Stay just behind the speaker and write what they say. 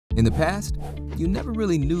In the past, you never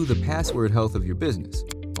really knew the password health of your business,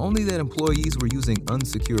 only that employees were using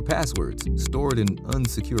unsecure passwords stored in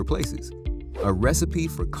unsecure places. A recipe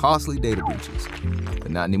for costly data breaches.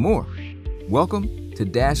 But not anymore. Welcome to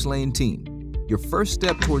Dashlane Team, your first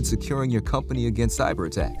step towards securing your company against cyber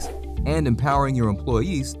attacks and empowering your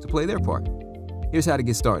employees to play their part. Here's how to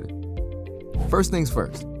get started. First things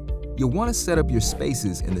first, you'll want to set up your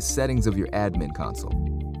spaces in the settings of your admin console.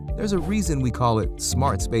 There's a reason we call it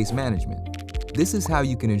Smart Space Management. This is how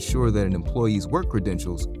you can ensure that an employee's work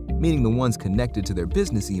credentials, meaning the ones connected to their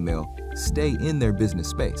business email, stay in their business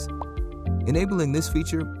space. Enabling this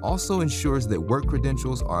feature also ensures that work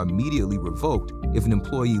credentials are immediately revoked if an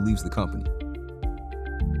employee leaves the company.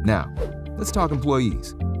 Now, let's talk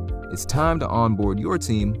employees. It's time to onboard your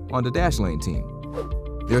team onto Dashlane Team.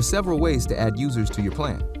 There are several ways to add users to your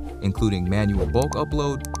plan, including manual bulk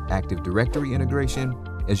upload, Active Directory integration,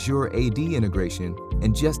 Azure AD integration,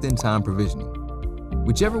 and just-in-time provisioning.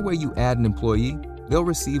 Whichever way you add an employee, they'll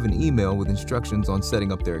receive an email with instructions on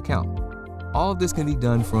setting up their account. All of this can be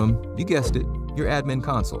done from, you guessed it, your admin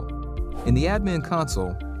console. In the admin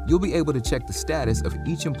console, you'll be able to check the status of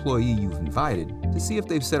each employee you've invited to see if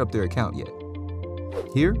they've set up their account yet.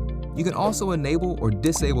 Here, you can also enable or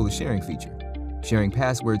disable the sharing feature. Sharing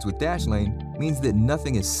passwords with Dashlane means that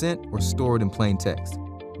nothing is sent or stored in plain text.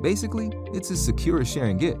 Basically, it's as secure as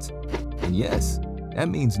sharing gets. And yes, that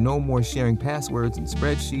means no more sharing passwords in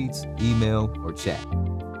spreadsheets, email, or chat.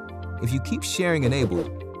 If you keep sharing enabled,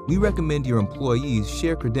 we recommend your employees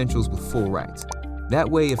share credentials with full rights. That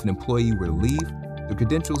way, if an employee were to leave, the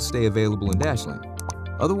credentials stay available in Dashlane.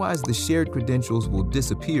 Otherwise, the shared credentials will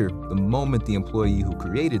disappear the moment the employee who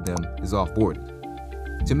created them is offboarded.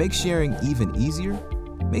 To make sharing even easier,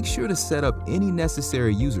 make sure to set up any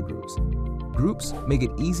necessary user groups. Groups make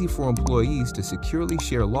it easy for employees to securely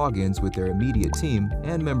share logins with their immediate team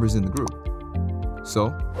and members in the group.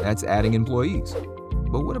 So, that's adding employees.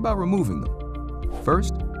 But what about removing them?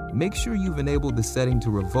 First, make sure you've enabled the setting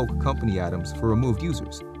to revoke company items for removed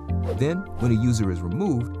users. Then, when a user is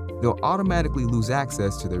removed, they'll automatically lose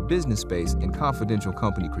access to their business space and confidential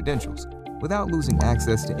company credentials without losing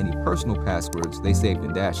access to any personal passwords they saved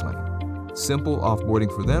in Dashlane. Simple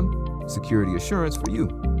offboarding for them, security assurance for you.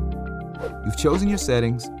 You've chosen your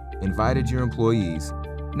settings, invited your employees.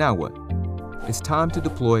 Now what? It's time to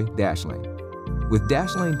deploy Dashlane. With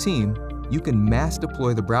Dashlane Team, you can mass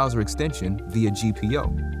deploy the browser extension via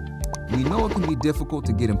GPO. We know it can be difficult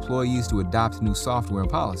to get employees to adopt new software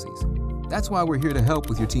and policies. That's why we're here to help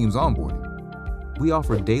with your team's onboarding. We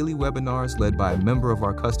offer daily webinars led by a member of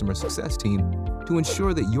our customer success team to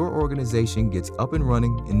ensure that your organization gets up and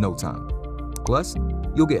running in no time. Plus,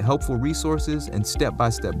 you'll get helpful resources and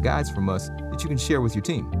step-by-step guides from us that you can share with your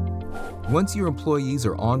team. Once your employees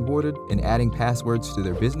are onboarded and adding passwords to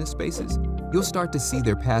their business spaces, you'll start to see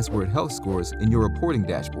their password health scores in your reporting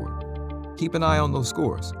dashboard. Keep an eye on those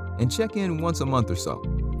scores and check in once a month or so.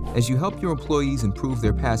 As you help your employees improve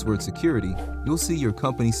their password security, you'll see your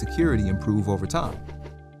company's security improve over time.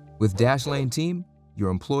 With Dashlane Team, your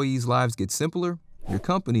employees' lives get simpler, your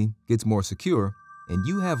company gets more secure, and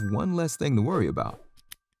you have one less thing to worry about.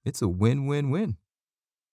 It's a win-win-win.